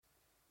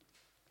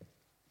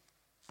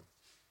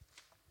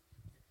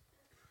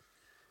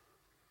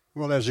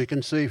Well, as you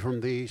can see from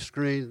the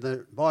screen,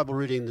 the Bible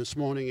reading this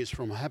morning is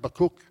from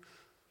Habakkuk,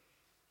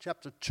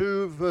 chapter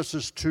 2,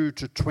 verses 2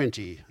 to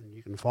 20. And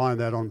you can find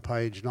that on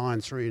page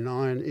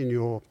 939 in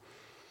your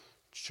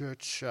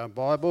church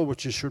Bible,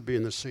 which should be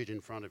in the seat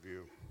in front of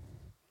you.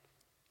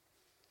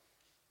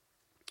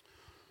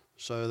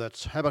 So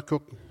that's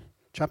Habakkuk,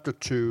 chapter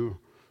 2,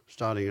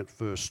 starting at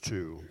verse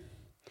 2.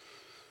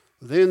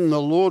 Then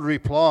the Lord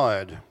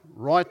replied,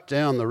 "Write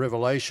down the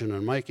revelation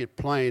and make it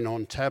plain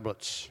on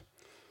tablets,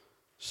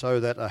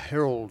 so that a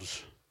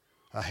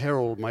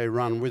herald may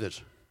run with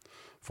it.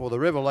 For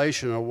the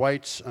revelation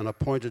awaits an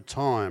appointed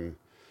time.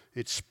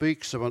 It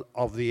speaks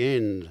of the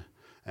end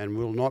and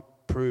will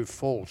not prove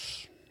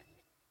false.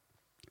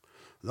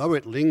 Though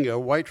it linger,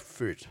 wait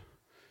for it.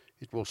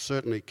 It will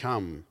certainly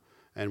come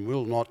and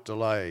will not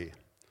delay.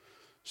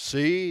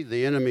 See,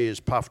 the enemy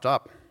is puffed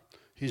up.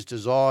 His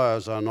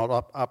desires are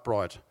not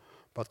upright,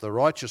 but the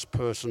righteous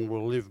person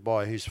will live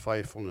by his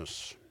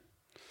faithfulness.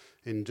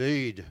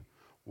 Indeed,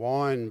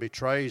 wine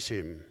betrays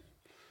him.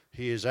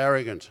 He is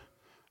arrogant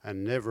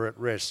and never at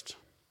rest,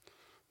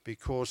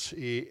 because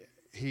he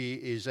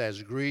is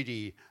as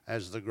greedy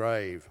as the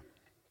grave,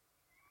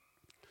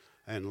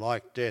 and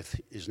like death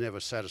is never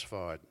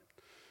satisfied.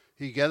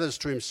 He gathers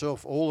to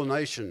himself all the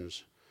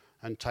nations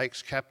and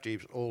takes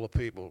captive all the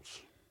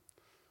peoples.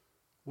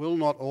 Will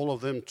not all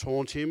of them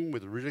taunt him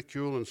with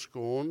ridicule and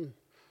scorn,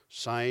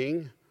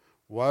 saying,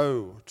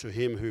 'Woe to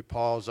him who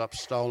piles up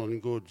stolen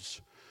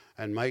goods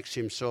and makes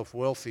himself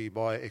wealthy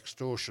by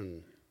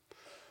extortion.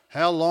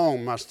 How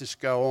long must this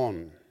go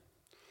on?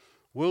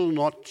 Will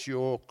not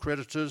your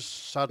creditors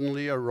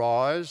suddenly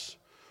arise?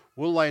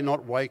 Will they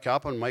not wake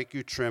up and make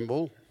you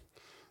tremble?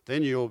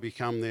 Then you will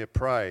become their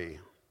prey,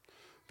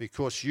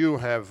 because you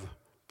have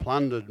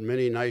plundered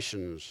many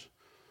nations.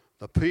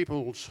 The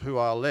peoples who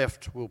are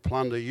left will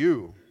plunder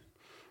you,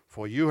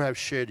 for you have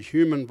shed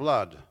human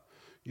blood.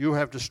 You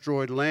have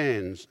destroyed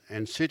lands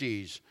and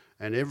cities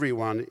and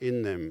everyone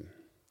in them.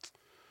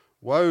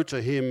 Woe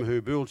to him who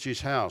builds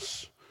his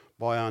house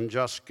by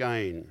unjust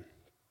gain,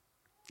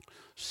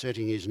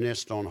 setting his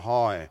nest on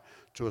high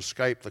to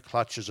escape the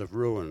clutches of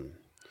ruin.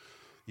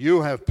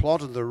 You have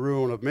plotted the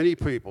ruin of many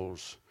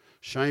peoples,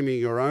 shaming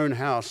your own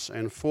house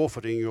and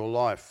forfeiting your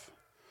life.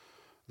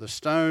 The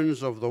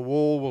stones of the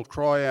wall will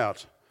cry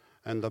out,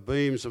 and the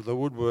beams of the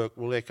woodwork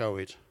will echo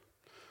it.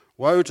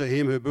 Woe to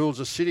him who builds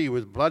a city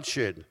with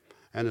bloodshed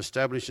and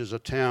establishes a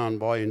town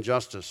by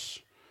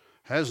injustice.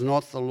 Has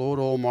not the Lord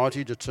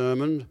Almighty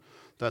determined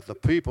that the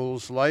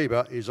people's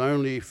labour is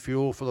only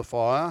fuel for the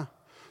fire,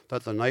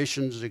 that the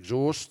nations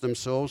exhaust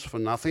themselves for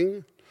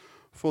nothing?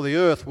 For the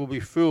earth will be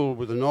filled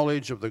with the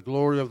knowledge of the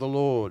glory of the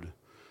Lord,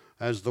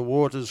 as the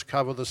waters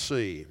cover the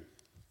sea.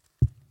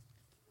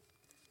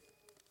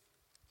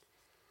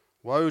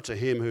 Woe to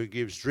him who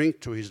gives drink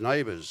to his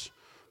neighbours,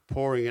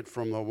 pouring it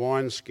from the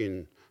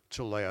wineskin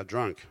till they are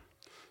drunk,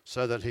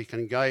 so that he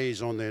can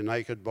gaze on their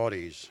naked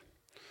bodies.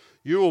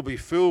 You will be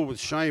filled with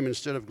shame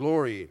instead of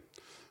glory.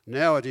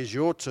 Now it is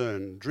your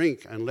turn.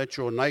 Drink and let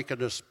your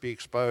nakedness be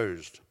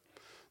exposed.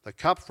 The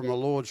cup from the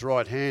Lord's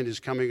right hand is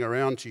coming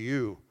around to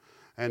you,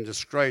 and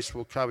disgrace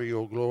will cover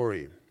your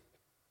glory.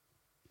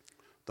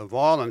 The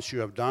violence you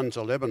have done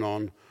to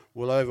Lebanon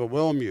will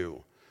overwhelm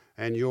you,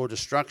 and your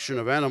destruction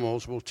of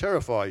animals will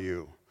terrify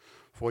you.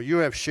 For you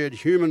have shed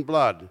human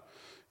blood.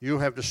 You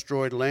have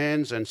destroyed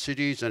lands and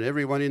cities and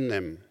everyone in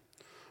them.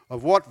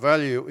 Of what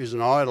value is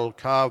an idol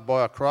carved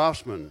by a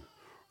craftsman,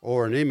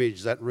 or an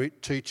image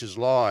that teaches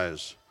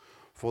lies?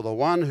 For the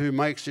one who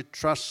makes it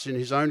trusts in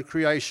his own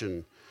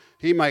creation.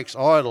 He makes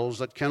idols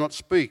that cannot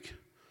speak.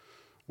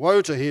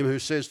 Woe to him who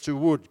says to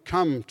wood,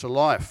 'Come to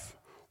life,'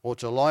 or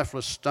to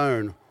lifeless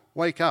stone,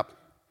 'Wake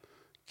up.'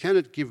 Can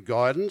it give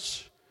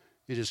guidance?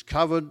 It is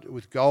covered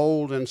with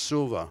gold and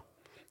silver.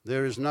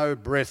 There is no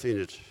breath in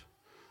it.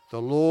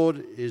 The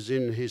Lord is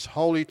in his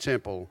holy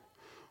temple.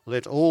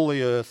 Let all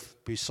the earth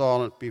be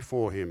silent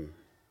before him."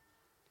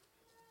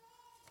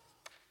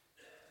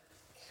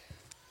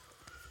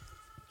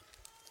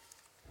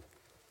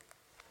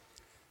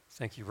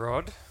 Thank you,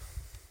 Rod.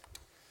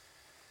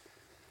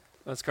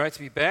 Well, it's great to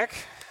be back.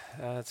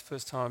 It's the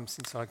first time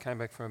since I came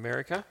back from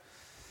America.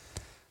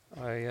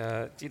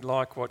 I did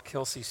like what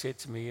Kelsey said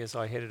to me as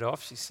I headed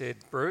off. She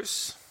said,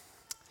 "Bruce,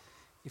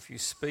 if you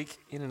speak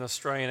in an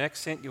Australian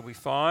accent, you'll be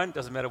fine.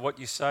 Doesn't matter what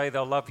you say,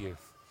 they'll love you.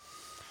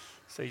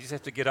 So you just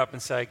have to get up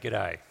and say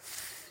g'day."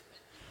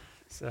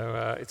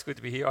 So it's good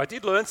to be here. I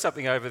did learn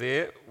something over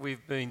there.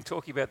 We've been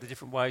talking about the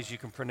different ways you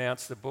can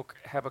pronounce the book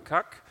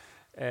Habakkuk,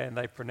 and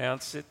they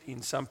pronounce it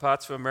in some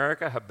parts of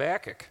America,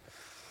 Habakkuk.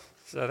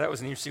 So that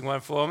was an interesting one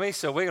for me.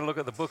 So we're going to look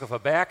at the book of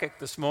Habakkuk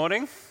this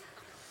morning,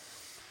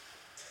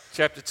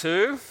 chapter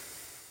 2.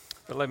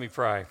 But let me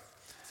pray.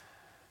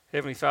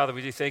 Heavenly Father,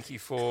 we do thank you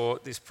for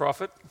this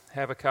prophet,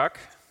 Habakkuk,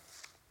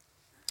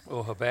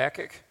 or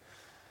Habakkuk.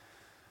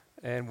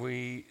 And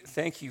we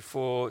thank you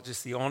for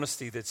just the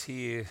honesty that's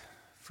here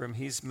from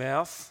his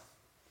mouth,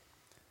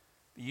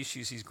 the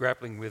issues he's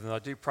grappling with. And I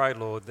do pray,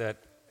 Lord,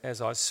 that as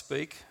I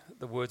speak,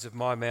 the words of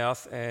my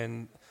mouth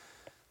and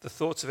the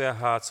thoughts of our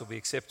hearts will be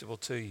acceptable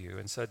to you.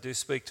 And so do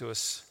speak to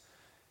us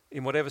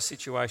in whatever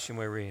situation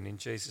we're in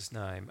Jesus'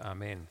 name,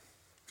 amen.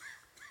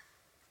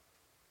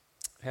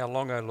 How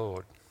long, O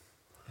Lord?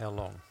 How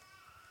long?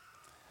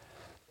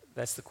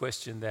 That's the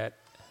question that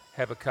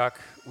Habakkuk,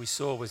 we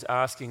saw, was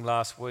asking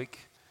last week.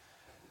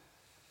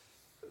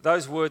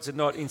 Those words are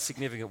not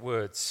insignificant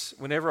words.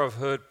 Whenever I've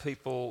heard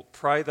people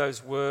pray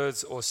those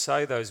words or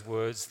say those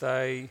words,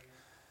 they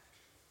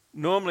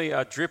normally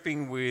are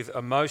dripping with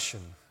emotion.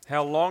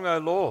 How long, O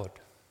Lord?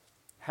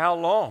 How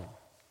long?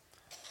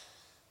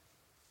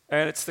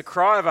 And it's the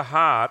cry of a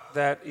heart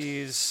that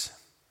is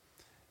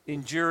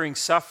enduring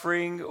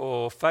suffering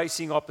or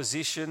facing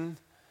opposition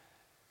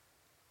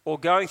or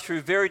going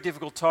through very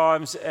difficult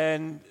times,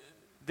 and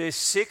they're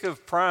sick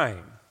of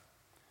praying.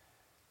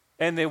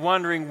 And they're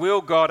wondering,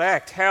 will God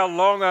act? How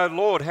long, O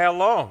Lord, how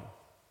long?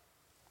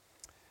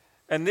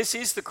 And this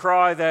is the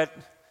cry that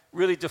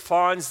really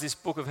defines this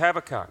book of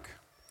Habakkuk.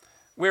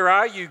 Where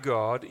are you,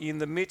 God, in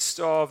the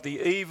midst of the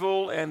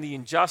evil and the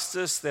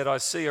injustice that I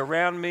see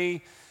around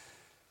me?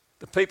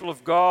 The people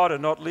of God are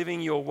not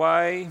living your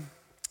way.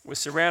 We're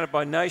surrounded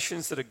by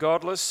nations that are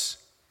godless.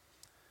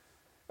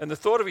 And the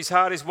thought of his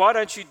heart is, why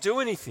don't you do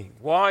anything?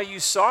 Why are you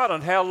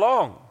silent? How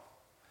long?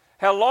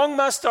 How long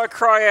must I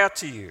cry out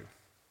to you?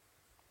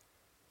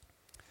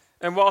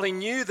 And while he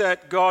knew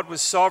that God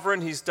was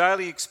sovereign, his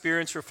daily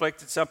experience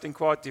reflected something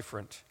quite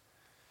different.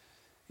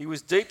 He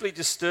was deeply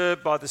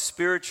disturbed by the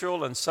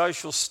spiritual and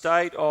social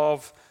state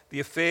of the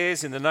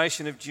affairs in the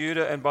nation of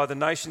Judah and by the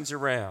nations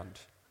around.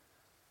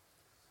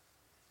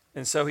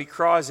 And so he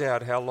cries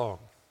out, how long?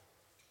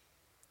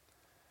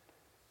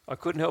 I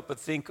couldn't help but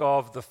think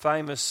of the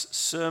famous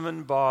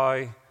sermon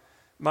by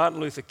Martin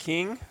Luther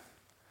King.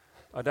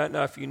 I don't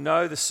know if you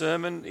know the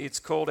sermon. It's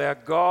called Our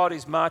God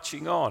is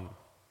Marching On.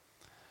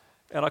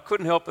 And I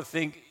couldn't help but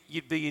think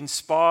you'd be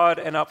inspired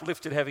and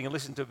uplifted having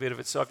listened to a bit of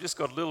it. So I've just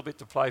got a little bit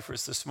to play for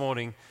us this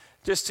morning,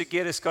 just to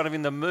get us kind of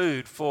in the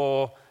mood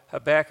for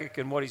Habakkuk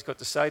and what he's got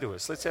to say to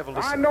us. Let's have a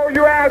listen. I know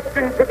you're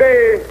asking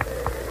today,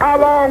 how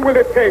long will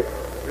it take?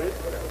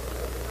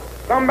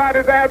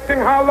 Somebody's asking,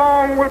 how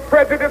long will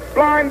prejudice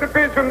blind the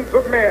visions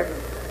of men?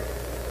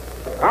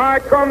 I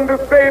come to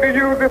say to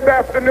you this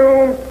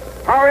afternoon,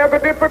 however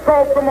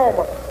difficult the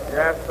moment,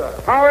 yes,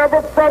 sir,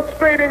 however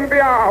frustrating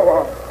the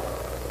hour,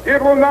 it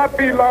will not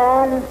be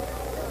long,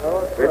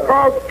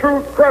 because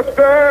truth crushed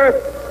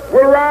earth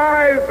will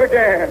rise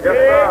again. Yes,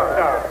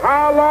 sir.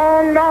 How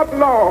long? Not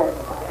long.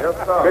 Yes,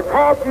 sir.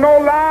 Because no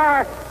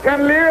lie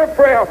can live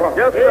forever.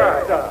 Yes,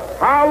 sir.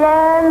 How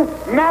long?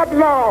 Not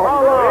long.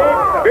 How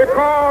long?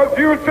 Because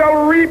you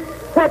shall reap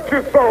what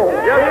you sow.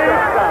 Yes,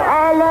 sir.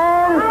 How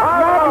long?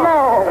 Not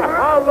long.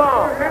 How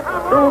long?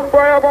 Truth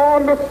forever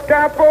on the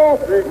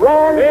scaffold,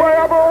 wrong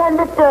forever on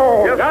the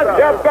throne.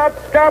 Yet that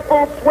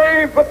scaffold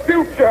sways the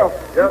future.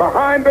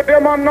 Behind the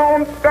dim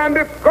unknown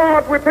standeth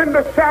God within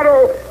the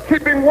shadow,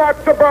 keeping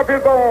watch above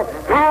his own.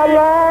 How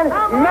long?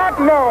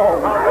 Not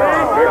long.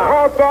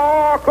 Because the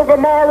arc of the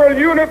moral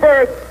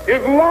universe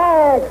is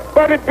long,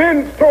 but it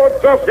bends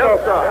towards justice.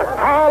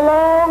 How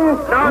long?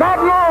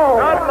 Not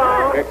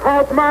long.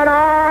 Because mine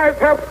eyes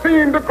have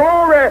seen the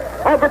glory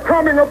of the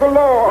coming of the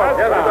Lord.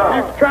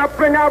 He's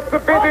trampling out the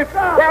vintage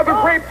where the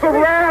grapes of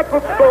wrath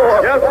are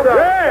stored.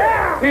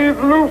 He's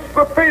loosed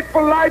the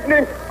fateful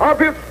lightning of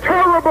his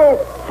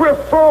terrible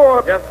swift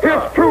sword.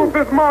 His truth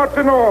is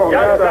marching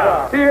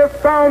on. He has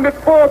sounded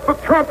forth the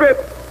trumpet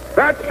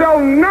that shall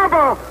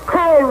never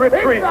call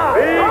retreat.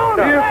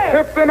 He is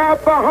sifting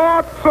out the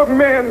hearts of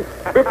men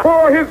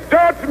before his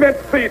judgment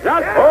seat.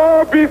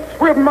 Oh, be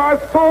swift, my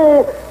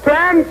soul, to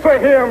answer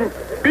him.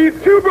 Be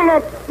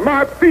jubilant,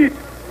 my feet.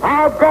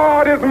 Our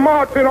God is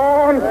marching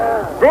on.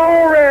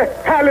 Glory,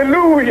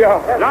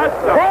 hallelujah.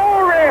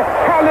 Glory,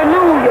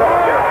 hallelujah.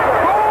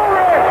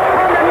 Glory,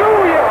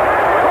 hallelujah.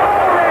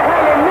 Glory,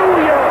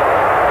 hallelujah.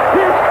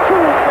 His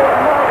truth is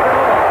marching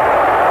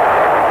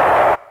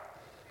on.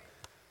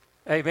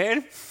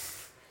 Amen.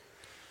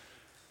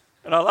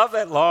 And I love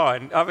that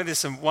line. I mean, there's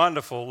some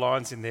wonderful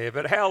lines in there.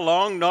 But how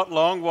long? Not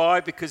long. Why?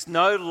 Because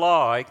no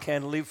lie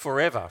can live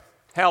forever.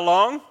 How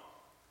long?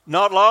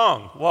 Not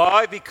long.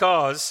 Why?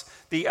 Because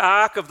the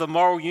arc of the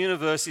moral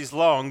universe is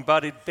long,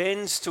 but it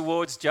bends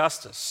towards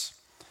justice.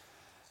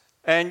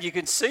 And you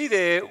can see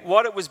there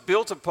what it was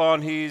built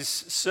upon. His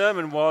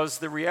sermon was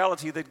the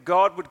reality that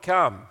God would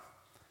come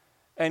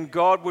and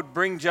God would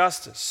bring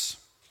justice.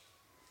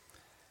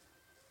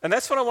 And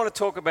that's what I want to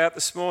talk about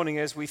this morning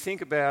as we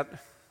think about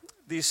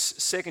this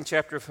second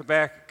chapter of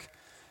Habakkuk.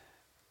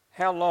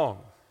 How long?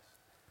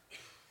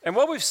 And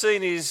what we've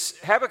seen is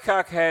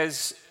Habakkuk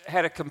has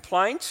had a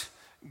complaint.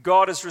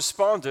 God has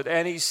responded,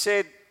 and he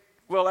said,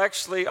 well,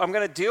 actually, I'm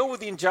going to deal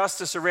with the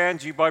injustice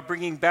around you by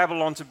bringing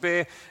Babylon to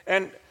bear.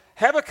 And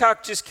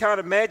Habakkuk just can't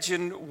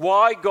imagine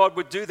why God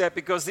would do that,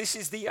 because this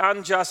is the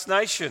unjust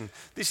nation.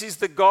 This is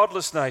the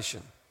godless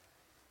nation.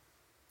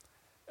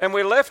 And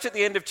we're left at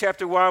the end of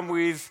chapter 1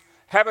 with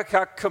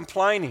Habakkuk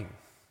complaining.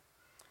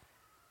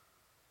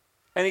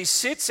 And he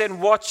sits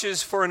and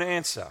watches for an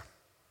answer.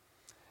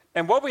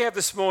 And what we have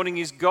this morning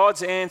is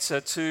God's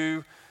answer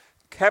to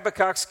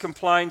Habakkuk's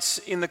complaints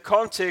in the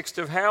context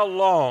of how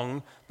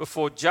long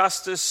before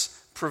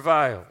justice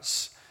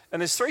prevails.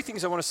 And there's three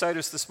things I want to say to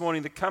us this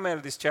morning that come out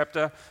of this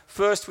chapter.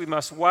 First, we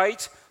must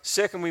wait.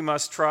 Second, we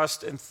must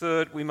trust. And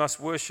third, we must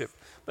worship.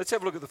 Let's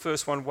have a look at the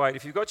first one, wait.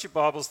 If you've got your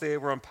Bibles there,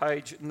 we're on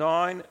page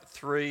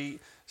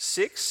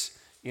 936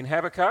 in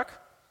Habakkuk.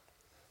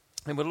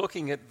 And we're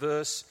looking at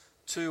verse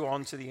 2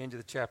 on to the end of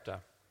the chapter.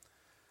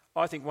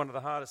 I think one of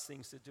the hardest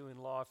things to do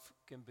in life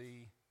can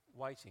be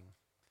waiting.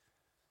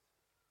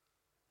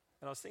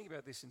 And I was thinking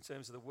about this in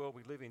terms of the world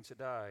we live in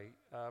today.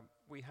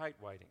 We hate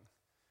waiting.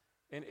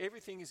 And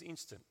everything is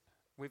instant.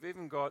 We've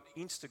even got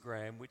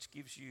Instagram, which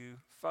gives you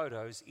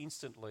photos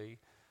instantly.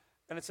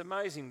 And it's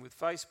amazing with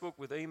Facebook,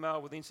 with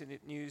email, with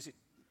internet news. It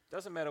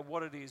doesn't matter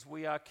what it is.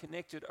 We are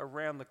connected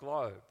around the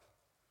globe.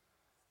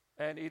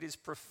 And it is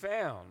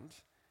profound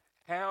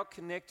how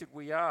connected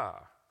we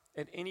are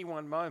at any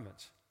one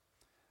moment.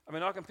 I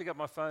mean, I can pick up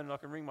my phone and I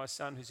can ring my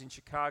son who's in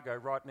Chicago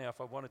right now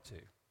if I wanted to.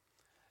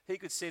 He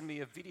could send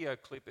me a video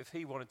clip if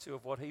he wanted to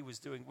of what he was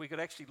doing. We could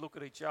actually look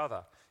at each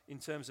other in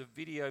terms of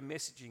video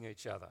messaging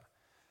each other.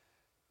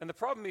 And the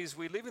problem is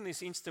we live in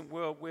this instant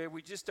world where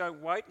we just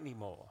don't wait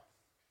anymore.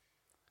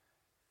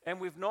 And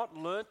we've not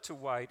learnt to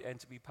wait and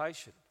to be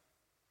patient.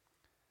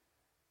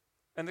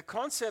 And the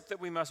concept that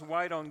we must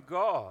wait on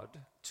God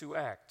to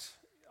act,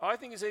 I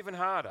think is even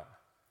harder.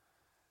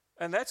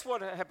 And that's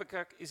what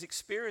Habakkuk is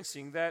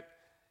experiencing, that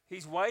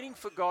he's waiting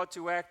for God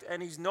to act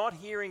and he's not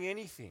hearing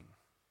anything.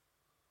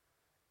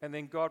 And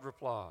then God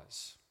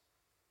replies.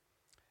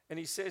 And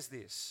he says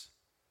this,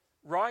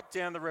 write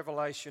down the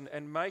revelation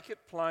and make it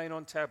plain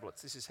on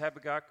tablets. This is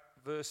Habakkuk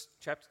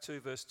chapter 2,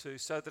 verse 2,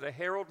 so that a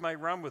herald may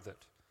run with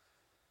it.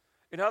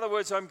 In other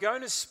words, I'm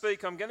going to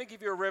speak, I'm going to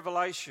give you a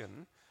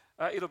revelation.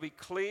 It'll be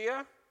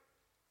clear,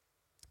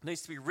 it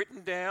needs to be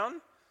written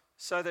down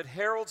so that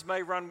heralds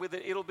may run with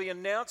it. It'll be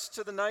announced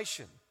to the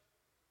nation.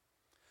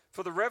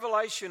 For the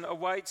revelation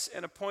awaits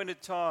an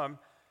appointed time.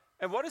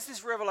 And what does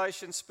this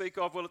revelation speak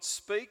of? Well, it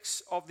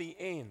speaks of the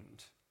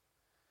end,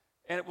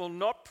 and it will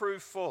not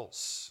prove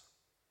false.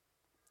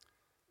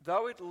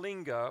 Though it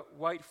linger,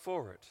 wait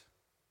for it.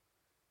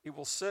 It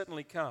will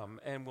certainly come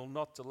and will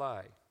not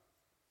delay.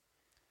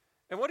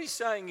 And what he's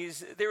saying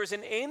is there is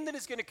an end that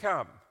is going to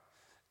come.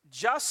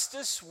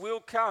 Justice will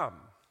come.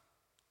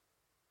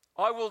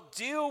 I will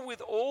deal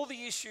with all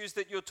the issues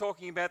that you're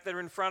talking about that are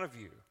in front of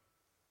you.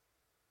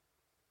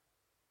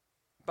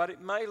 But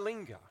it may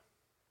linger.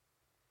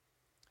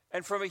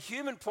 And from a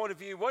human point of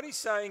view, what he's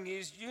saying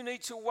is you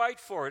need to wait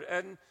for it.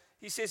 And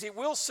he says it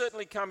will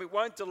certainly come, it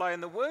won't delay.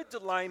 And the word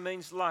delay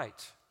means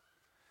late.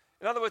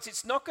 In other words,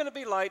 it's not going to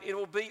be late, it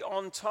will be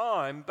on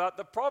time. But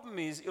the problem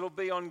is it'll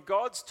be on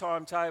God's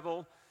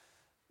timetable,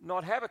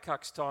 not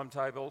Habakkuk's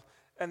timetable.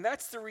 And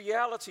that's the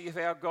reality of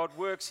how God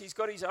works. He's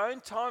got his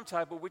own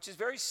timetable, which is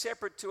very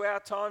separate to our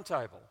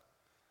timetable.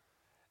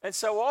 And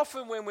so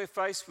often when we're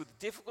faced with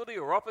difficulty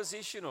or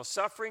opposition or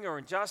suffering or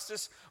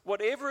injustice,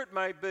 whatever it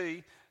may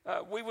be,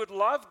 we would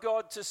love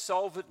God to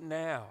solve it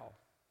now.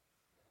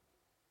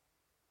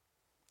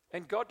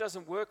 And God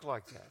doesn't work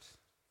like that.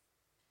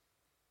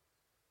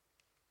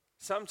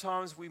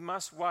 Sometimes we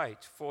must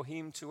wait for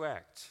him to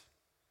act.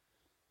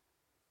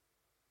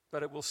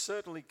 But it will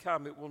certainly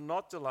come. It will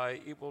not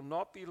delay. It will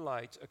not be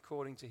late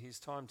according to his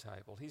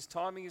timetable. His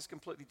timing is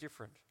completely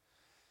different.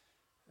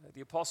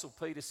 The Apostle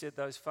Peter said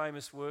those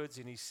famous words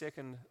in his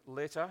second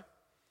letter,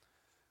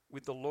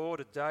 with the Lord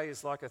a day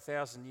is like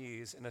 1,000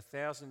 years, and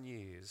 1,000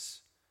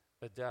 years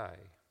a day.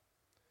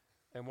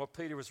 And what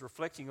Peter was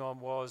reflecting on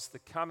was the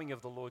coming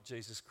of the Lord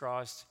Jesus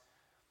Christ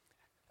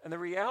and the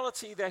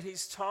reality that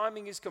his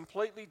timing is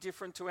completely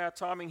different to our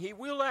timing. He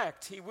will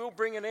act. He will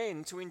bring an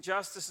end to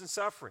injustice and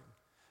suffering.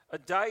 A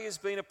day has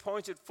been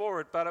appointed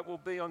for it, but it will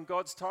be on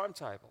God's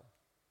timetable.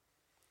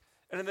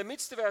 And in the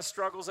midst of our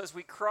struggles, as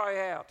we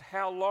cry out,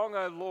 how long,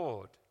 O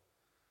Lord?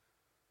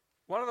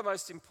 One of the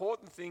most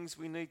important things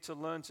we need to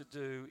learn to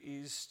do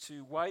is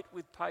to wait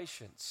with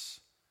patience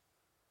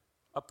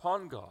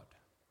upon God.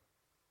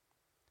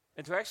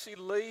 And to actually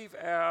leave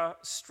our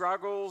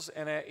struggles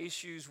and our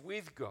issues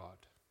with God.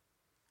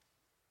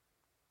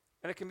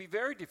 And it can be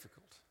very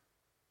difficult.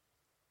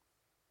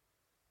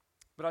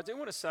 But I do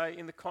want to say,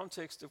 in the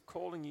context of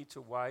calling you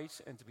to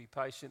wait and to be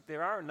patient,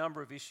 there are a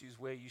number of issues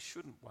where you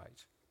shouldn't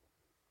wait.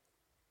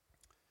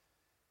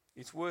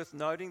 It's worth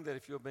noting that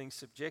if you're being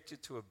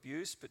subjected to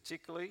abuse,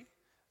 particularly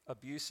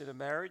abuse in a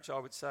marriage, I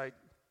would say,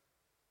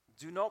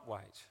 do not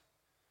wait.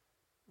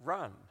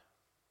 Run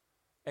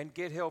and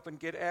get help and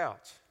get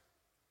out.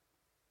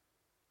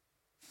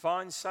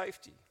 Find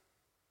safety.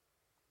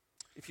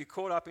 If you're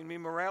caught up in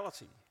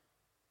immorality,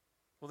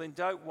 well then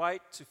don't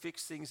wait to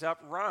fix things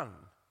up. Run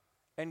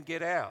and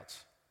get out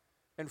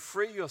and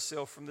free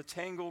yourself from the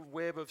tangled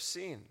web of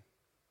sin.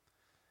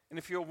 And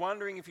if you're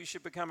wondering if you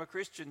should become a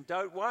Christian,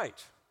 don't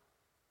wait.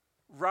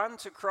 Run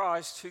to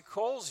Christ who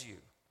calls you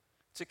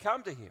to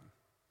come to him.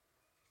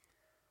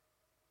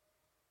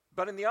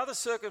 But in the other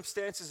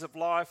circumstances of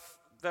life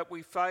that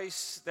we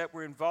face, that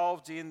we're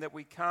involved in, that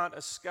we can't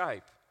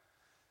escape,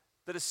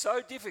 that is so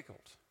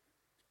difficult,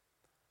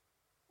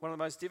 one of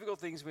the most difficult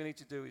things we need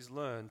to do is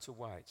learn to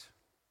wait.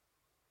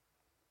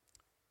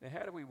 Now,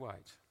 how do we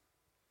wait?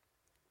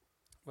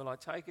 Well, I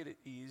take it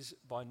is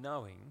by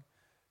knowing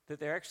that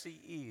there actually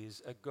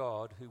is a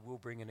God who will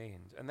bring an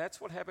end. And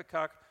that's what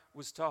Habakkuk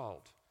was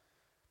told.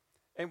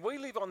 And we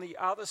live on the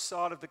other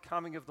side of the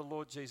coming of the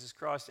Lord Jesus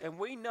Christ, and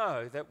we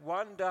know that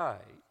one day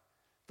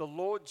the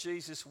Lord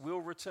Jesus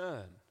will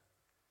return.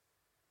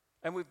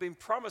 And we've been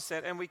promised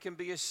that, and we can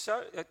be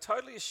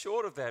totally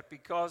assured of that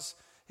because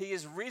he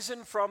is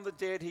risen from the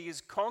dead, he has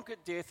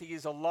conquered death, he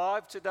is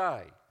alive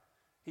today,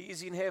 he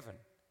is in heaven.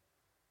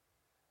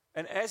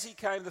 And as he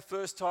came the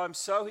first time,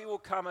 so he will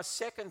come a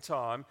second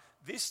time,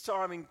 this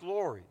time in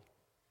glory.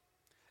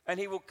 And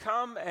he will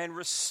come and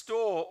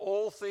restore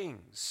all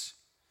things,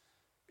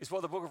 is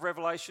what the book of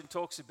Revelation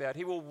talks about.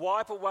 He will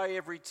wipe away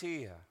every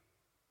tear.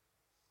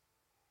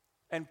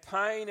 And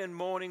pain and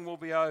mourning will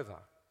be over.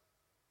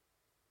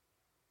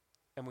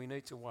 And we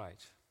need to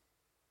wait.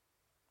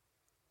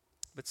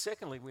 But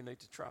secondly, we need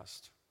to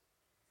trust.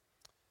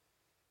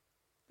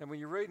 And when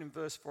you read in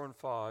verse 4 and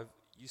 5,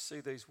 you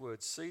see these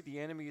words, "See, the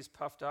enemy is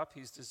puffed up,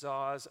 his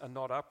desires are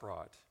not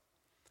upright.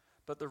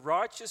 But the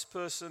righteous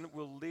person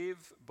will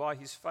live by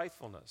his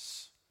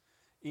faithfulness.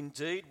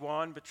 Indeed,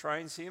 wine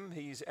betrays him,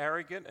 he is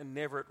arrogant and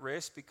never at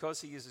rest,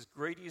 because he is as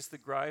greedy as the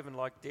grave and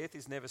like death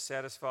is never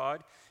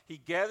satisfied. He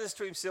gathers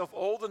to himself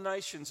all the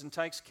nations and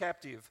takes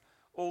captive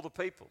all the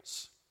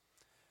peoples."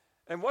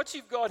 And what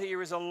you've got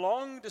here is a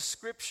long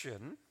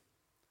description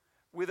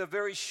with a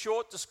very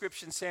short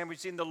description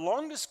sandwiched in. The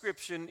long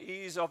description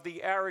is of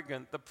the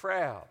arrogant, the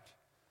proud.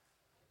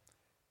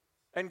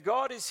 And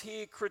God is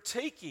here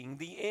critiquing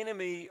the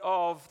enemy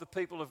of the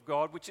people of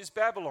God, which is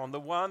Babylon, the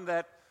one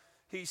that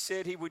he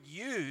said he would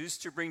use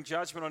to bring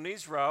judgment on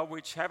Israel,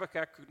 which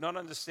Habakkuk could not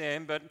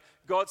understand. But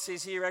God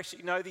says here,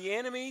 actually, no, the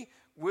enemy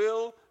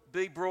will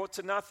be brought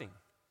to nothing.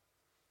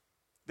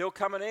 There'll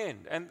come an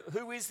end. And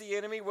who is the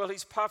enemy? Well,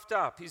 he's puffed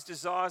up. His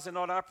desires are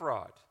not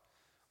upright.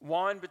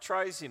 Wine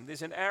betrays him.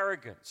 There's an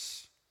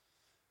arrogance.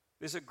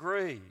 There's a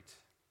greed.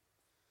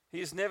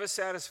 He is never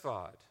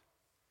satisfied.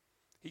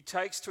 He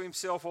takes to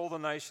himself all the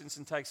nations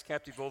and takes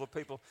captive all the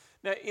people.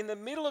 Now, in the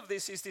middle of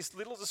this is this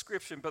little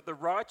description, but the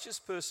righteous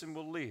person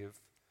will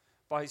live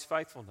by his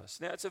faithfulness.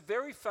 Now, it's a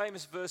very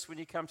famous verse when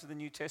you come to the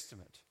New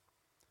Testament.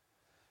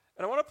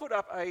 And I want to put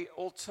up an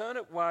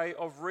alternate way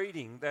of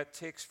reading that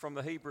text from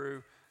the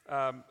Hebrew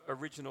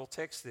original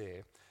text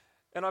there.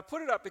 And I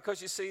put it up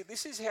because, you see,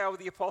 this is how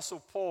the Apostle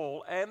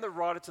Paul and the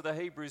writer to the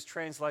Hebrews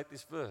translate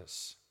this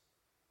verse.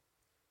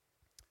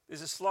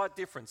 There's a slight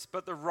difference.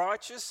 "But the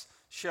righteous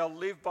shall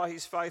live by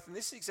his faith." And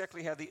this is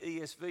exactly how the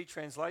ESV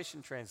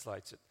translation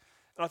translates it.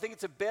 And I think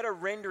it's a better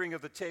rendering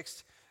of the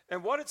text.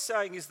 And what it's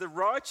saying is the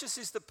righteous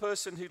is the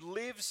person who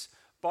lives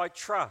by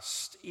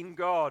trust in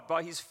God,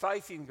 by his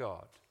faith in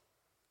God.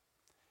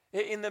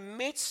 In the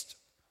midst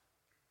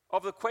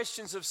of the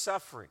questions of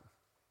suffering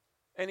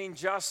and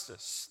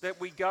injustice that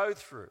we go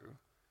through,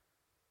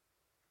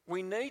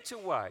 we need to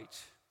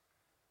wait,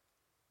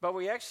 but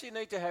we actually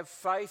need to have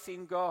faith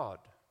in God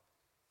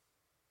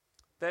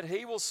that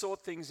he will sort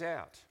things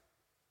out.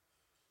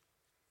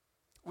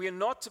 We are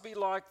not to be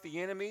like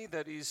the enemy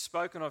that is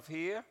spoken of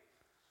here,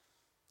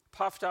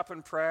 puffed up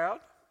and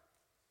proud.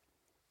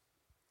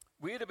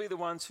 We are to be the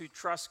ones who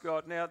trust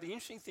God. Now, the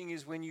interesting thing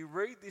is when you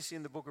read this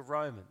in the book of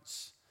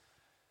Romans,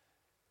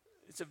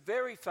 it's a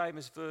very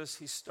famous verse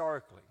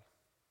historically.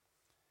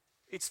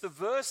 It's the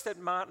verse that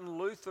Martin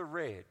Luther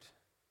read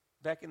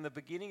back in the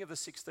beginning of the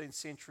 16th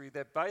century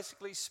that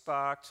basically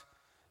sparked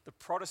the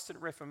Protestant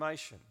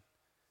Reformation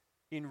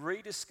in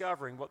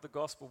rediscovering what the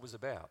gospel was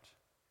about.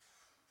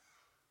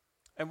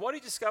 And what he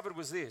discovered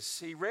was this.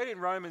 He read in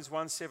Romans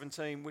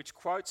 1:17, which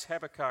quotes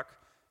Habakkuk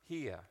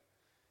here.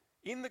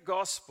 "In the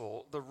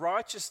gospel, the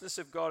righteousness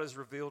of God is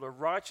revealed, a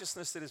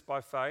righteousness that is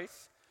by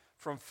faith,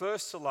 from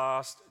first to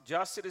last,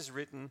 just as it is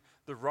written,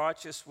 the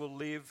righteous will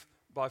live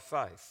by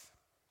faith."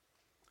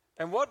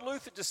 And what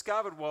Luther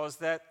discovered was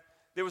that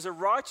there was a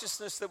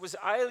righteousness that was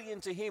alien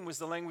to him, was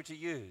the language he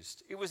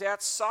used. It was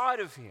outside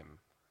of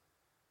him,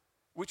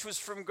 which was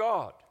from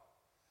God,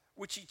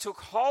 which he took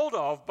hold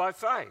of by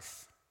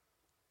faith.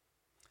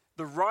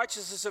 The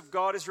righteousness of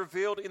God is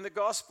revealed in the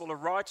gospel, a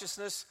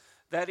righteousness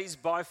that is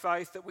by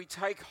faith, that we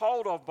take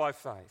hold of by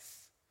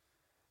faith.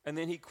 And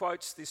then he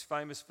quotes this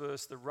famous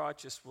verse, "The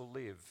righteous will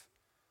live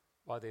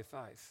by their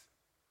faith."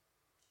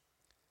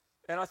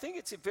 And I think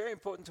it's very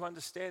important to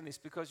understand this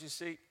because, you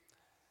see,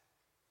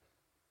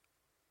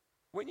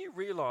 when you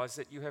realize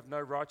that you have no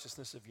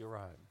righteousness of your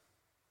own,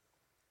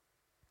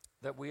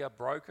 that we are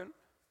broken,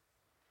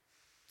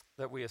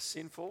 that we are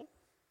sinful,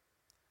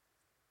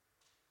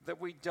 that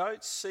we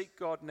don't seek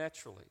God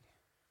naturally,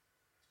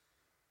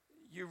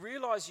 you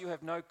realize you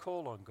have no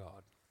call on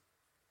God.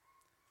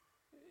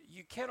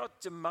 You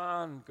cannot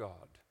demand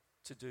God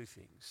to do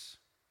things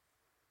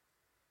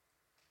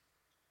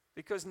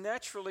because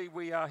naturally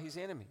we are his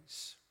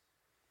enemies.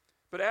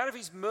 But out of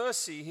his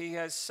mercy, he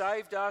has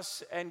saved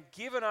us and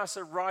given us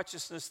a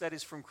righteousness that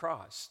is from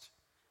Christ.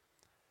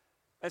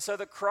 And so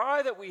the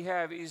cry that we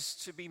have is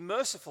to be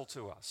merciful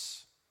to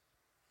us.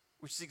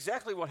 which is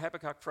exactly what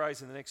Habakkuk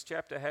prays in the next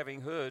chapter,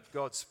 having heard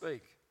God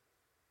speak.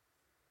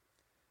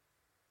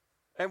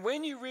 And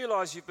when you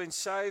realize you've been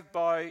saved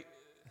by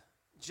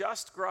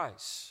just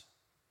grace,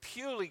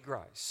 purely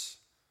grace,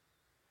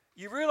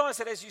 you realize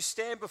that as you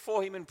stand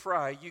before him and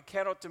pray, you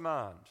cannot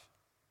demand.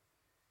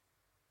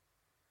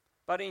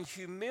 But in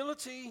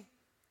humility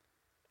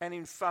and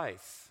in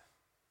faith,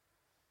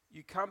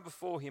 you come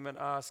before him and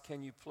ask,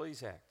 can you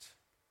please act?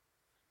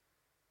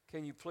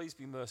 Can you please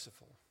be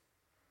merciful?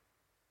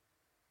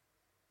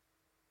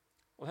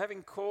 Well,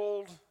 having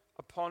called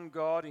upon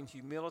God in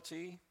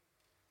humility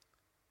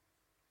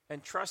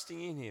and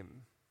trusting in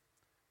him,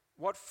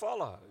 what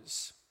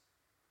follows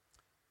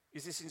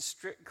is this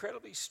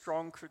incredibly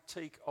strong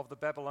critique of the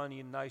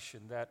Babylonian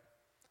nation that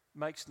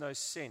makes no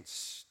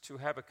sense to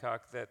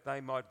Habakkuk, that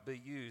they might be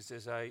used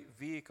as a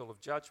vehicle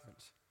of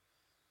judgment.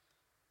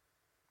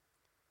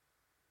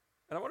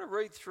 And I want to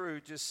read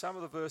through just some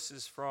of the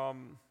verses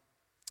from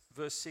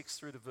verse 6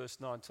 through to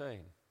verse 19.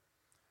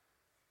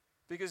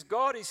 Because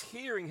God is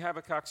hearing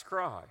Habakkuk's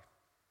cry.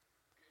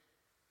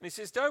 And he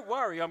says, don't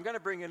worry, I'm going to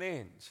bring an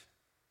end.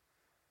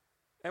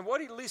 And what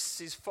he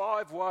lists is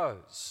 5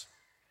 woes.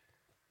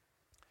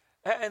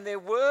 And they're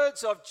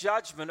words of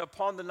judgment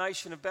upon the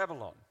nation of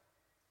Babylon.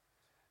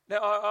 Now,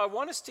 I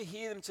want us to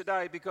hear them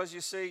today because,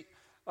 you see,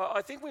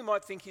 I think we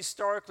might think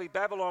historically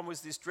Babylon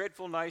was this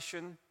dreadful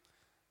nation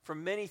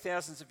from many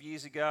thousands of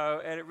years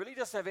ago, and it really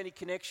doesn't have any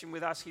connection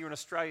with us here in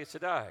Australia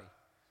today.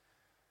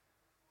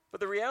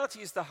 But the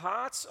reality is the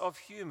hearts of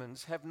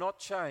humans have not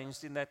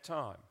changed in that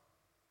time.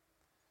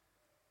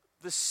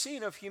 The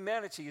sin of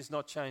humanity has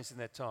not changed in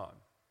that time.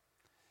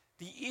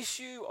 The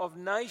issue of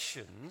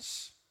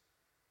nations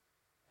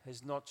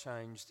has not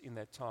changed in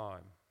that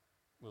time.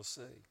 We'll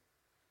see.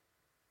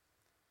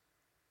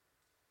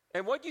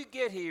 And what you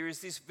get here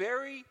is this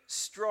very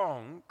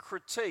strong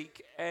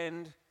critique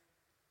and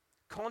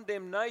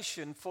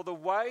condemnation for the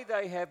way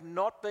they have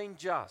not been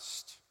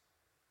just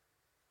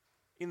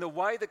in the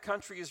way the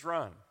country is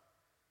run.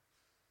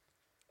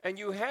 And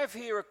you have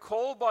here a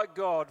call by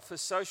God for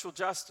social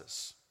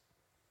justice.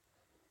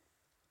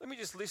 Let me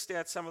just list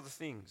out some of the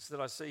things that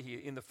I see here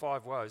in the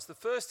 5 woes. The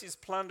first is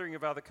plundering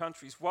of other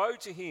countries. Woe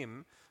to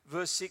him,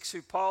 verse 6,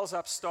 who piles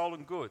up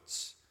stolen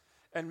goods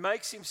and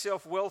makes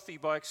himself wealthy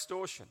by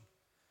extortion.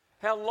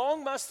 How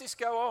long must this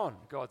go on,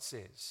 God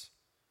says?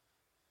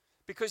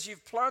 Because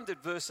you've plundered,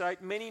 verse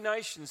 8, many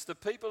nations. The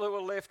people who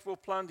are left will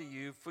plunder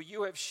you, for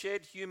you have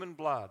shed human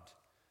blood.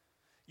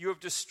 You have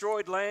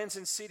destroyed lands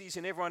and cities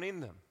and everyone in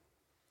them.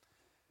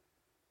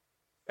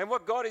 And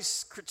what God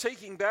is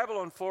critiquing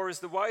Babylon for is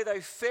the way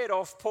they fed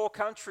off poor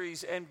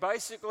countries and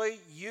basically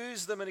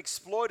used them and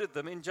exploited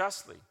them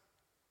unjustly.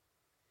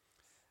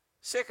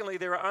 Secondly,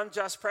 there are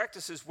unjust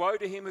practices. Woe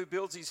to him who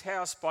builds his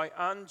house by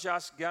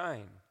unjust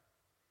gain.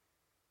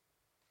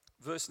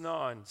 Verse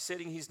 9,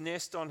 setting his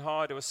nest on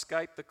high to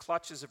escape the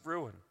clutches of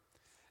ruin.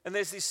 And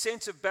there's this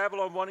sense of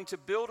Babylon wanting to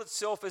build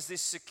itself as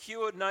this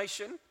secure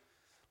nation,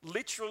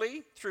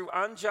 literally through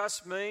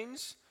unjust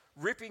means,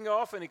 ripping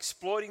off and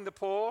exploiting the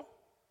poor.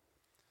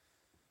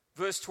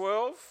 Verse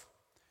 12,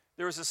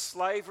 there is a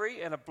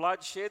slavery and a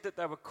bloodshed that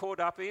they were caught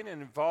up in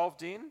and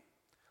involved in.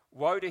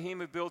 Woe to him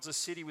who builds a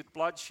city with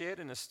bloodshed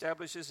and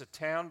establishes a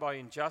town by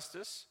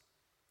injustice.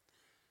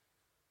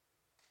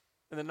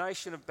 And the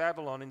nation of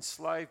Babylon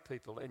enslaved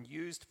people and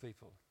used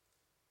people.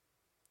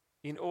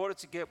 In order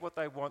to get what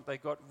they want, they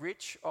got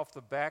rich off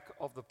the back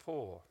of the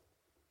poor.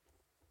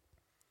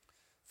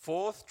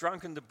 Fourth,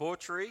 drunken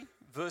debauchery.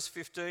 Verse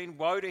 15,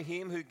 woe to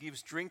him who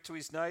gives drink to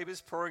his neighbours,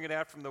 pouring it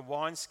out from the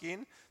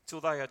wineskin till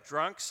they are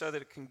drunk so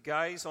that it can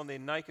gaze on their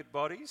naked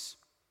bodies.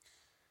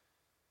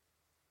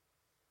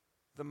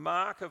 The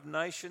mark of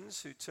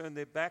nations who turn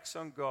their backs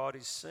on God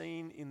is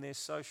seen in their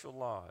social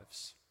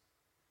lives.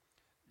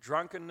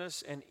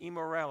 Drunkenness and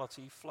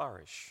immorality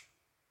flourish.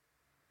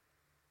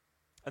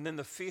 And then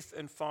the fifth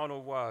and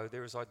final woe,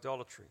 there is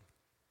idolatry,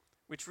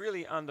 which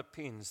really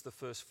underpins the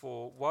first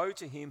 4. Woe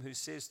to him who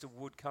says to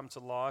wood, come to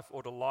life,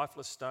 or to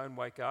lifeless stone,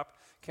 wake up.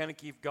 Can it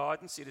give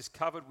guidance? It is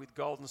covered with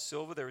gold and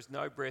silver. There is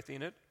no breath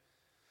in it.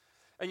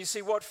 And you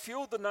see, what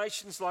fueled the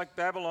nations like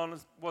Babylon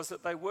was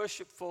that they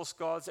worshipped false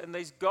gods, and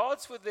these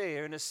gods were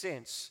there, in a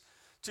sense,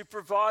 to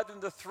provide them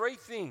the 3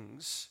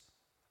 things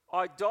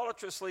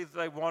idolatrously that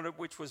they wanted,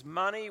 which was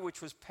money, which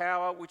was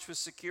power, which was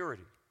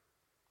security.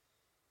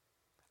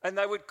 And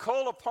they would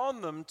call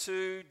upon them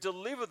to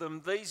deliver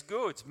them these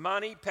goods: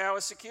 money, power,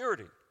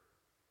 security.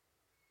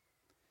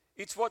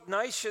 It's what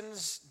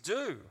nations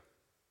do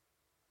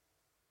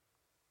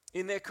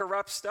in their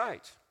corrupt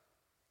state.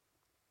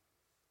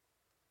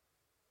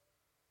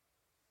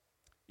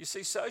 You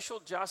see, social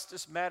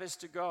justice matters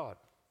to God.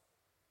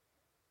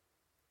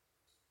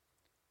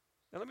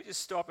 Now let me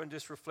just stop and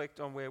just reflect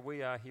on where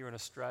we are here in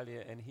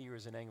Australia and here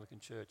as an Anglican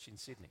church in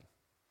Sydney.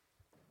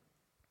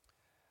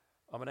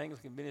 I'm an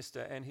Anglican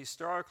minister, and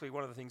historically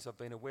one of the things I've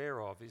been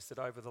aware of is that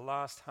over the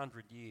last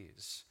 100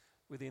 years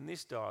within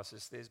this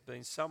diocese there's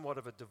been somewhat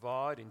of a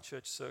divide in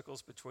church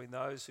circles between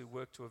those who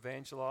work to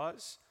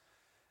evangelise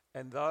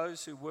and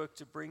those who work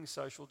to bring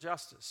social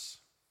justice.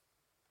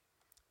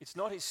 It's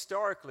not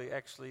historically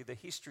actually the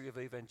history of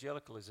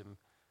evangelicalism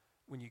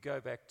when you go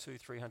back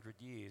 200-300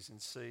 years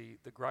and see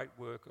the great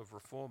work of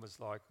reformers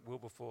like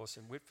Wilberforce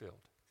and Whitefield.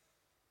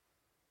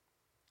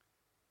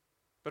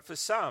 But for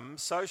some,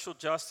 social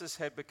justice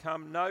had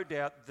become no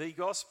doubt the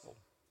gospel.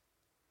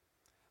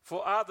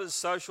 For others,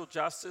 social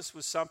justice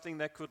was something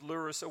that could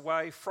lure us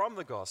away from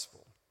the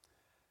gospel.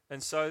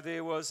 And so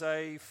there was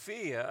a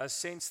fear, a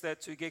sense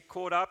that to get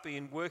caught up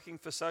in working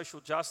for social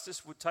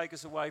justice would take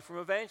us away from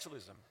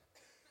evangelism.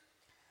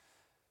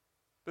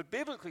 But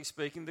biblically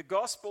speaking, the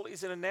gospel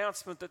is an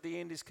announcement that the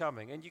end is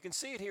coming. And you can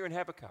see it here in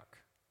Habakkuk.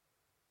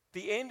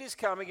 The end is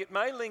coming. It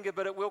may linger,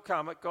 but it will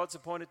come at God's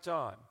appointed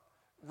time.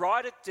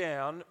 Write it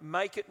down,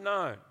 make it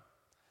known.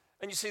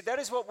 And you see, that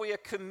is what we are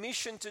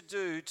commissioned to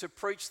do, to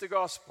preach the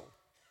gospel.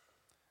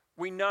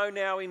 We know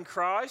now in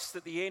Christ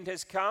that the end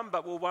has come,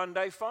 but will one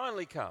day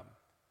finally come.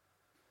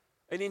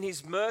 And in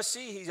his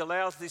mercy, he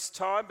allows this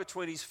time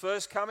between his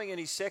first coming and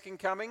his second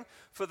coming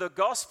for the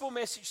gospel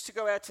message to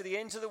go out to the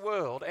ends of the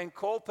world and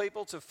call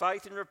people to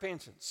faith and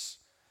repentance.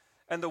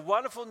 And the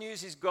wonderful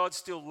news is God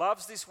still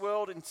loves this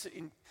world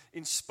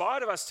in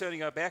spite of us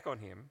turning our back on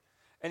him.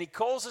 And he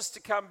calls us to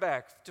come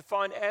back, to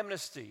find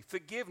amnesty,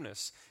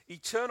 forgiveness,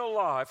 eternal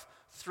life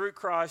through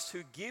Christ,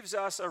 who gives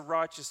us a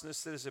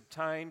righteousness that is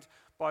obtained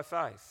by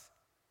faith.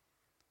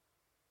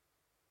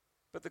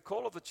 But the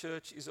call of the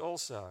church is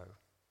also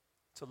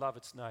to love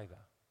its neighbour.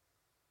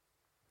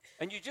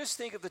 And you just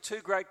think of the two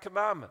great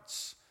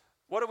commandments.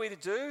 What are we to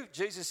do?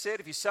 Jesus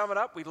said, if you sum it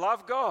up, we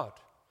love God.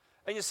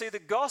 And you see, the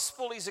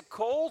gospel is a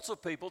call to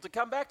people to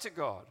come back to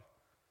God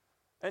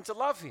and to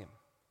love him.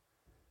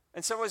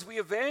 And so as we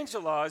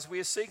evangelize, we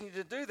are seeking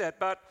to do that.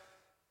 But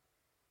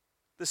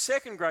the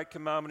second great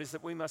commandment is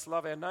that we must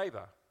love our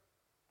neighbour.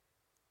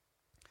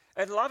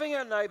 And loving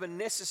our neighbour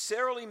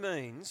necessarily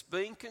means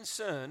being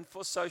concerned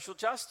for social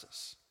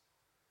justice,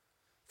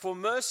 for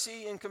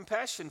mercy and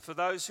compassion for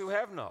those who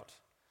have not.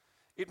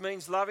 It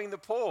means loving the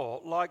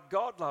poor like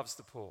God loves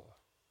the poor.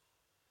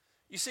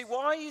 You see,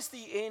 why is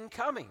the end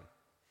coming?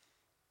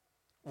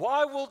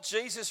 Why will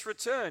Jesus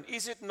return?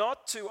 Is it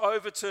not to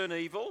overturn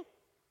evil,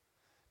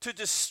 to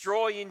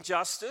destroy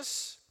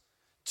injustice,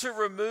 to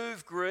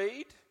remove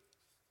greed,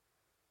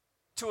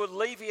 to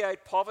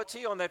alleviate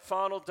poverty on that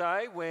final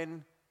day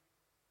when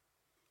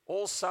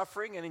all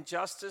suffering and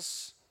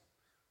injustice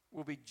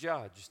will be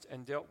judged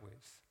and dealt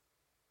with?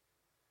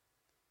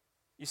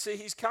 You see,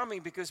 he's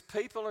coming because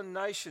people and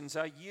nations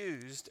are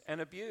used and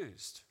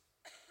abused.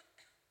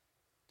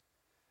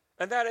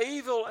 And that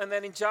evil and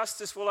that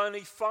injustice will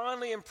only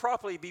finally and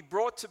properly be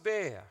brought to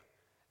bear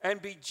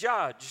and be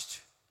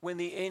judged when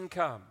the end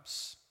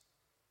comes.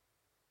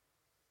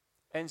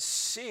 And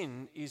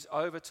sin is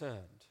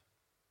overturned.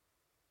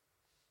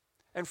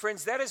 And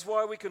friends, that is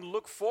why we can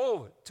look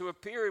forward to a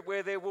period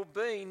where there will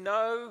be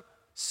no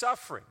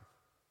suffering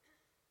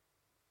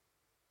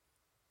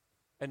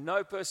and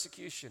no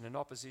persecution and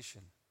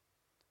opposition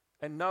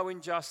and no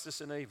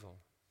injustice and evil.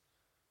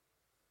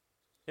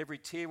 Every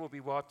tear will be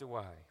wiped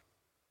away.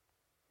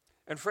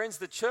 And friends,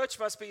 the church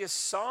must be a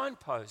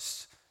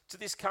signpost to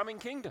this coming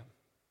kingdom.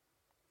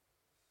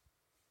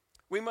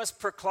 We must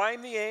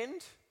proclaim the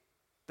end,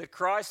 that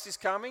Christ is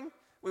coming.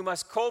 We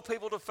must call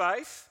people to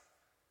faith.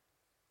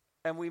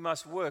 And we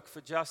must work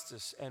for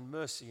justice and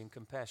mercy and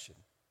compassion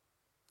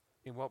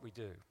in what we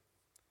do.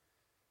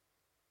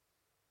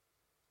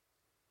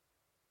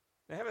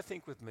 Now have a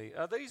think with me.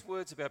 Are these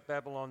words about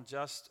Babylon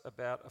just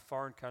about a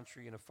foreign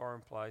country in a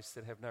foreign place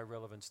that have no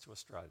relevance to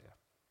Australia?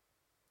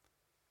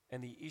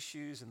 And the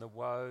issues and the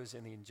woes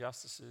and the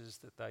injustices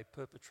that they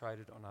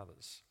perpetrated on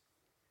others?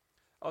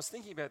 I was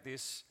thinking about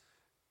this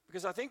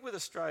because I think with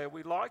Australia,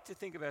 we like to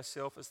think of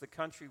ourselves as the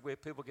country where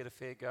people get a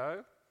fair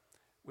go,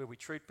 where we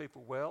treat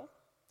people well,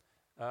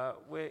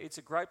 where it's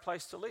a great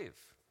place to live.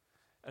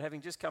 And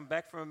having just come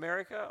back from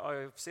America,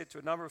 I've said to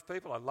a number of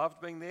people, I loved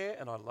being there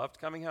and I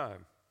loved coming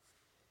home.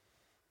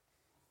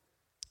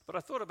 But I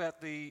thought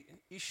about the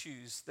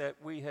issues that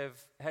we have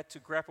had to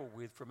grapple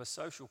with from a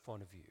social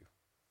point of view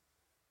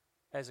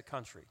as a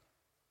country.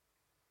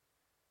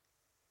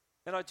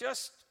 And I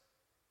just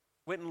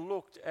went and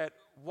looked at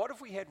what have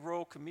we had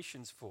royal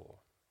commissions for.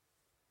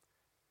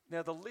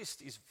 Now the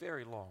list is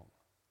very long.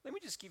 Let me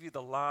just give you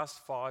the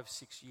last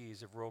 5-6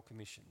 years of royal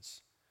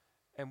commissions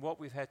and what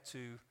we've had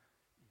to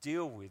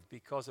deal with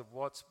because of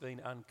what's been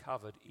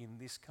uncovered in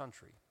this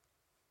country.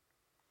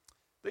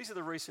 These are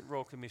the recent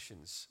royal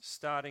commissions,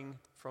 starting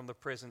from the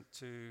present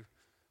to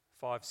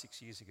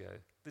 5-6 years ago.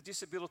 The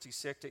disability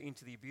sector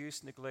into the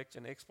abuse, neglect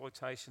and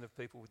exploitation of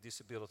people with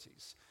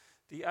disabilities.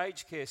 The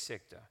aged care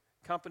sector,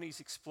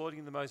 companies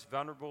exploiting the most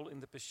vulnerable in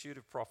the pursuit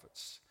of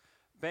profits.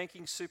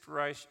 Banking,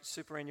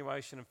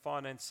 superannuation and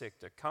finance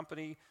sector,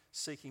 company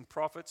seeking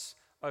profits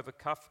over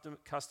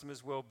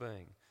customers'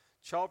 well-being.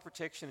 Child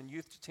protection and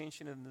youth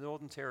detention in the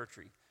Northern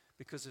Territory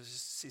because of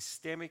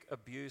systemic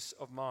abuse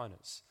of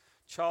minors.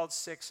 Child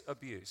sex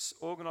abuse,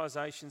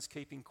 organisations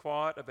keeping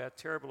quiet about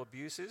terrible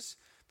abuses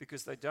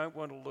because they don't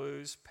want to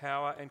lose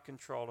power and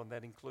control, and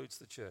that includes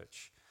the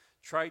church.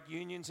 Trade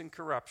unions and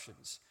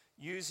corruptions,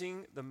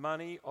 using the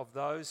money of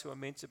those who are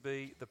meant to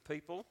be the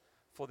people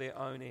for their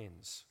own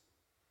ends.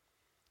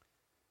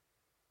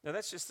 Now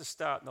that's just the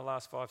start in the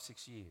last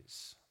 5-6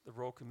 years, the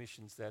Royal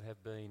Commissions that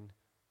have been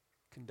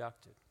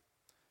conducted.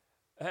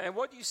 And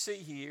what you see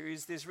here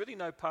is there's really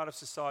no part of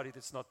society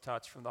that's not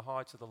touched, from the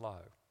high to the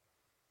low.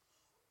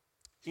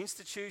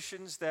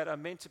 Institutions that are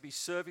meant to be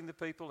serving the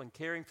people and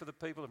caring for the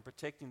people and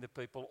protecting the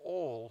people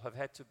all have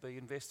had to be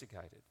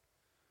investigated.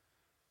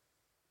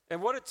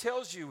 And what it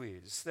tells you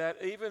is that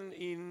even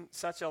in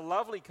such a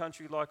lovely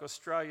country like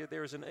Australia,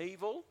 there is an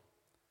evil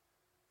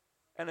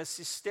and a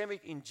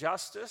systemic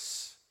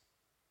injustice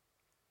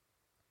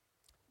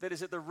that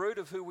is at the root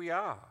of who we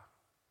are.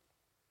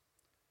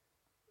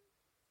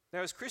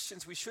 Now, as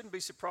Christians, we shouldn't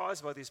be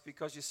surprised by this,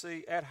 because you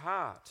see, at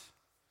heart,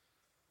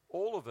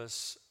 all of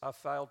us are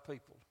failed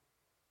people.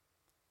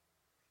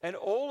 And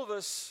all of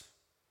us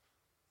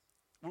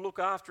will look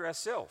after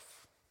ourselves.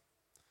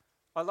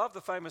 I love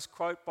the famous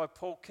quote by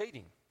Paul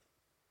Keating.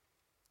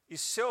 If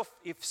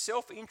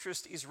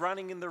self-interest is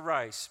running in the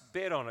race,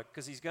 bet on it,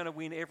 because he's going to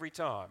win every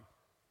time.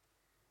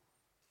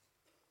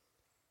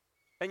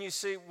 And you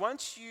see,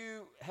 once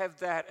you have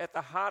that at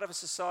the heart of a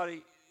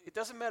society, it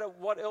doesn't matter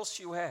what else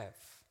you have.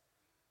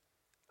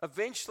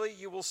 Eventually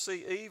you will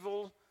see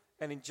evil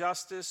and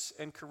injustice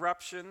and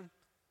corruption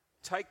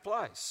take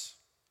place,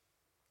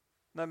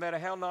 no matter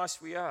how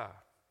nice we are.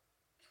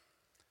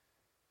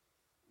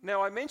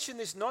 Now, I mention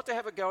this not to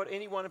have a go at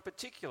anyone in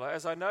particular,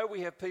 as I know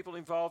we have people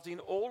involved in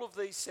all of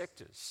these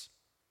sectors: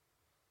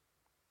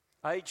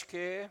 aged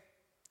care,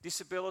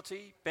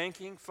 disability,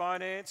 banking,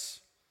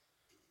 finance,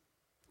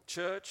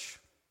 church,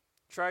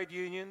 trade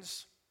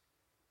unions.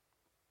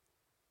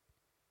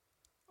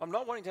 I'm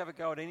not wanting to have a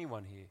go at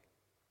anyone here.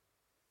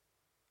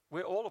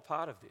 We're all a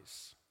part of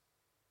this.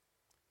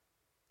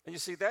 And you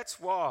see, that's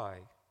why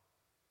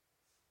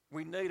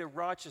we need a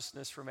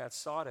righteousness from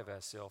outside of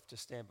ourselves to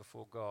stand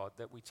before God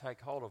that we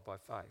take hold of by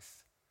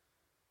faith.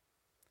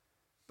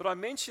 But I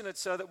mention it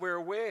so that we're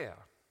aware.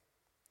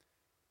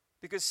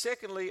 Because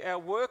secondly, our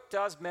work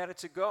does matter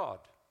to God.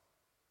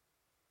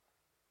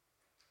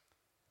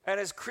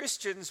 And as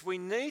Christians, we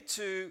need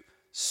to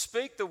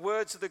speak the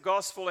words of the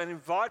gospel and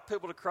invite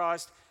people to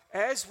Christ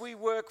as we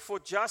work for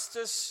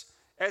justice,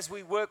 as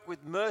we work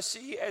with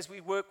mercy, as we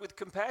work with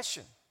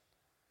compassion.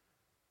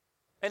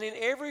 And in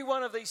every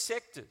one of these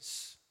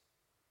sectors,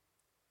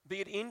 be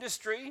it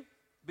industry,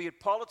 be it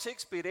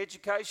politics, be it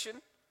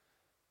education,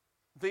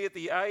 be it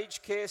the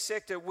aged care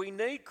sector, we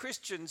need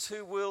Christians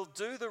who will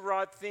do the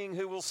right thing,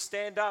 who will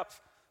stand up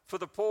for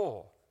the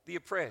poor, the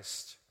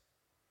oppressed,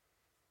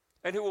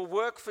 and who will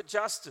work for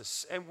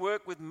justice and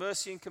work with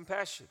mercy and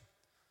compassion.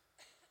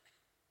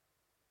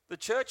 The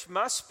church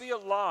must be a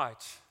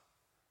light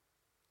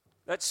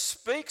that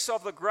speaks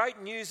of the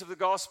great news of the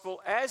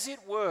gospel as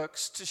it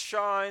works to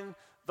shine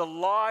the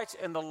light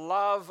and the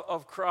love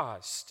of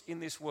Christ in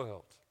this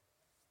world.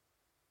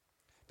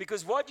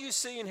 Because what you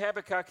see in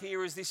Habakkuk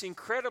here is this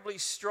incredibly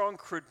strong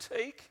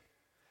critique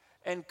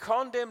and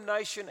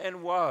condemnation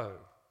and woe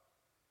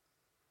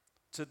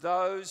to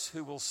those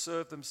who will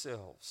serve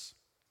themselves.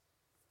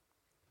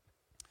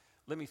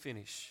 Let me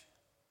finish.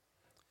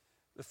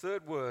 The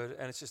third word,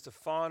 and it's just a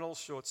final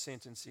short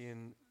sentence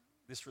in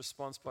this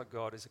response by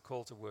God, is a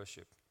call to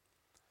worship.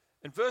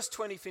 And verse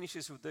 20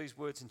 finishes with these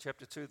words in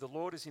chapter 2: "The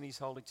Lord is in his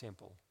holy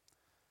temple.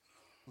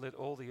 Let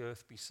all the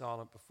earth be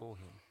silent before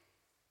him."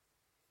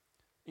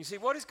 You see,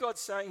 what is God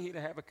saying here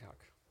to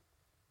Habakkuk?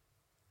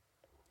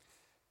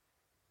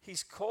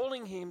 He's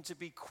calling him to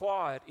be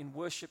quiet in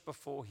worship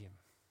before him.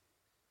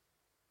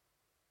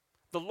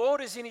 The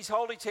Lord is in his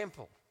holy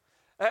temple.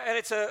 And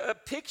it's a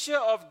picture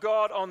of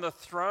God on the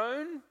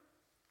throne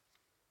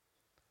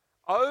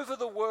over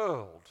the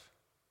world,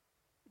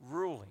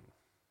 ruling.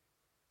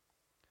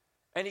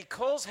 And he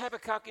calls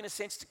Habakkuk, in a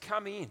sense, to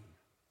come in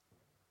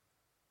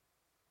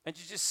and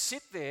to just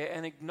sit there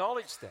and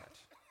acknowledge that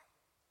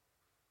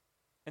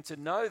and to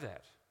know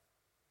that.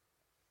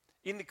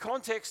 In the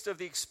context of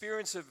the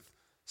experience of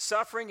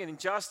suffering and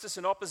injustice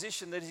and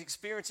opposition that he's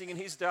experiencing in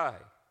his day.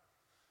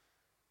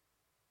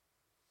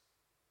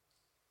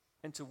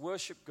 And to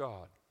worship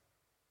God.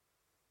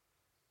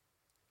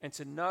 And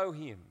to know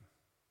him.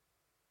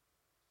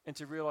 And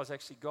to realize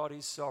actually God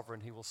is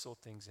sovereign, he will sort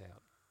things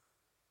out.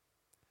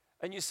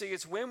 And you see,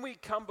 it's when we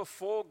come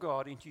before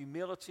God in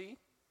humility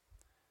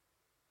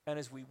and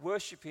as we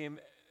worship him,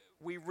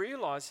 we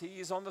realize he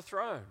is on the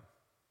throne.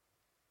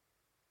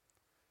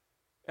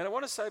 And I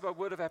want to say by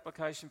word of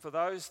application for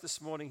those this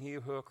morning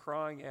here who are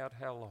crying out,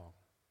 "How long?"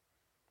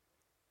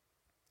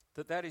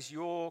 that is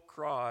your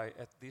cry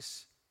at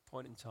this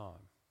point in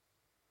time.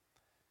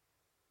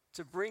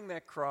 To bring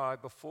that cry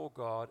before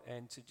God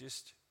and to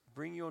just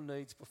bring your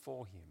needs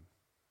before him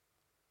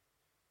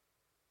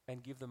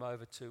and give them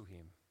over to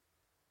him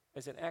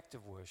as an act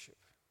of worship.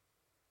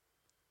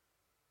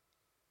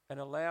 And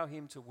allow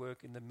him to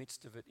work in the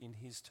midst of it in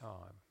his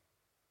time,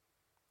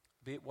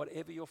 be it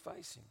whatever you're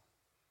facing.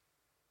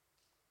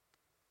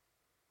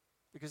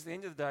 Because at the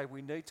end of the day,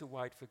 we need to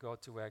wait for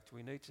God to act.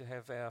 We need to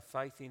have our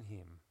faith in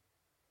him.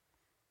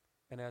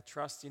 and our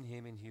trust in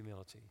him in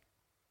humility.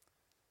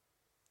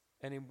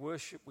 And in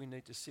worship, we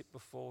need to sit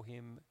before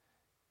him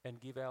and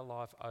give our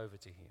life over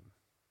to him,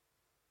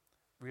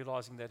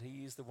 realizing that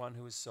he is the one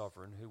who is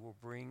sovereign, who will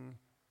bring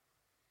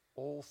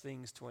all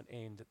things to an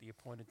end at the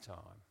appointed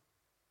time.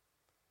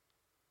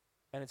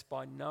 And it's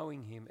by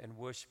knowing him and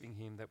worshipping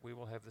him that we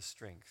will have the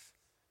strength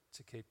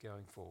to keep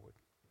going forward.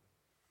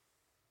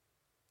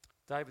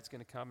 David's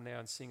going to come now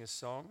and sing a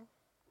song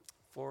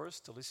for us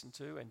to listen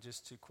to and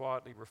just to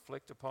quietly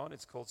reflect upon.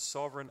 It's called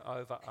Sovereign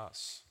Over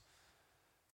Us.